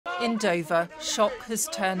in Dover, shock has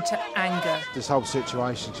turned to anger. This whole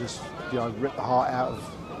situation just, ripped the heart out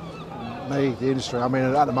of me, the industry. I mean,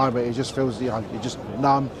 at the moment, it just feels, you're just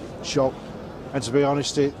numb, shocked, and to be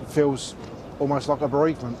honest, it feels almost like a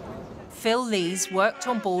bereavement. Phil Lees worked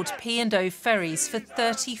on board P&O Ferries for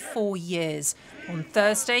 34 years. On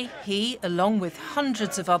Thursday, he, along with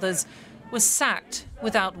hundreds of others, was sacked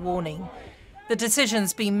without warning. The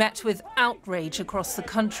decision's been met with outrage across the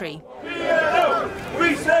country. P&O!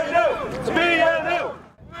 We say no! P&O!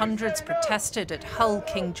 Hundreds protested at Hull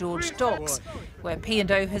King George docks, where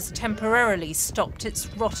P&O has temporarily stopped its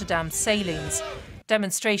Rotterdam sailings.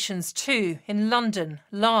 Demonstrations too in London,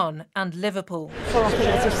 Larne and Liverpool. So I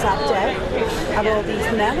think it's a sad day, and all these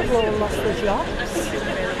men have all lost their jobs. I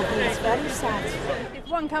think it's very sad. If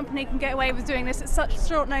one company can get away with doing this at such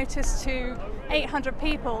short notice to 800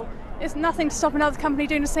 people, it's nothing to stop another company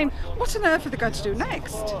doing the same. What on earth are they going to do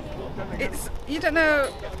next? You don't know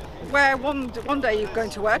where one day you're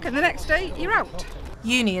going to work and the next day you're out.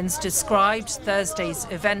 Unions described Thursday's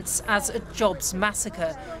events as a jobs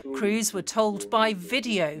massacre. Crews were told by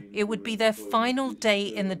video it would be their final day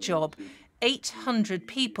in the job. 800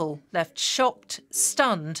 people left shocked,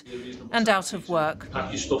 stunned and out of work.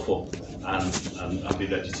 Pack your stuff up and be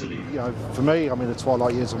ready to leave. For me, I'm in the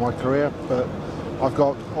twilight years of my career, but I've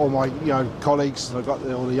got all my colleagues, and I've got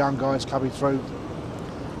all the young guys coming through,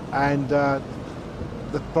 and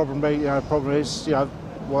the problem is,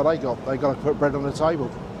 what they got to put bread on the table.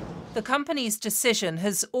 The company's decision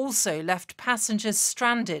has also left passengers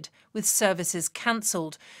stranded, with services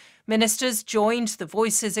cancelled. Ministers joined the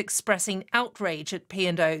voices expressing outrage at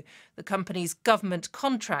P&O. The company's government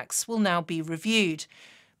contracts will now be reviewed.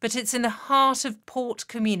 But it's in the heart of port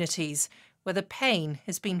communities where the pain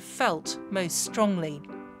has been felt most strongly.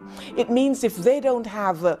 It means if they don't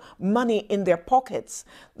have money in their pockets,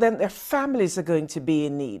 then their families are going to be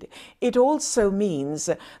in need. It also means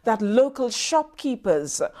that local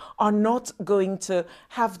shopkeepers are not going to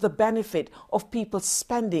have the benefit of people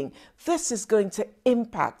spending. This is going to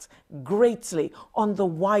impact greatly on the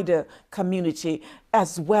wider community,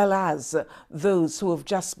 as well as those who have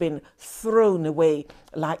just been thrown away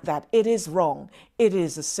like that. It is wrong. It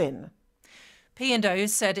is a sin. P&O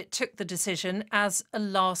said it took the decision as a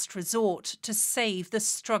last resort to save the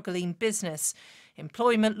struggling business.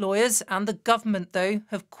 Employment lawyers and the government, though,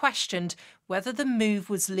 have questioned whether the move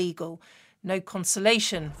was legal. No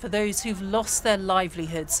consolation for those who've lost their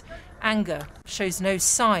livelihoods. Anger shows no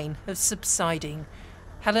sign of subsiding.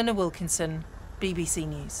 Helena Wilkinson, BBC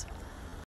News.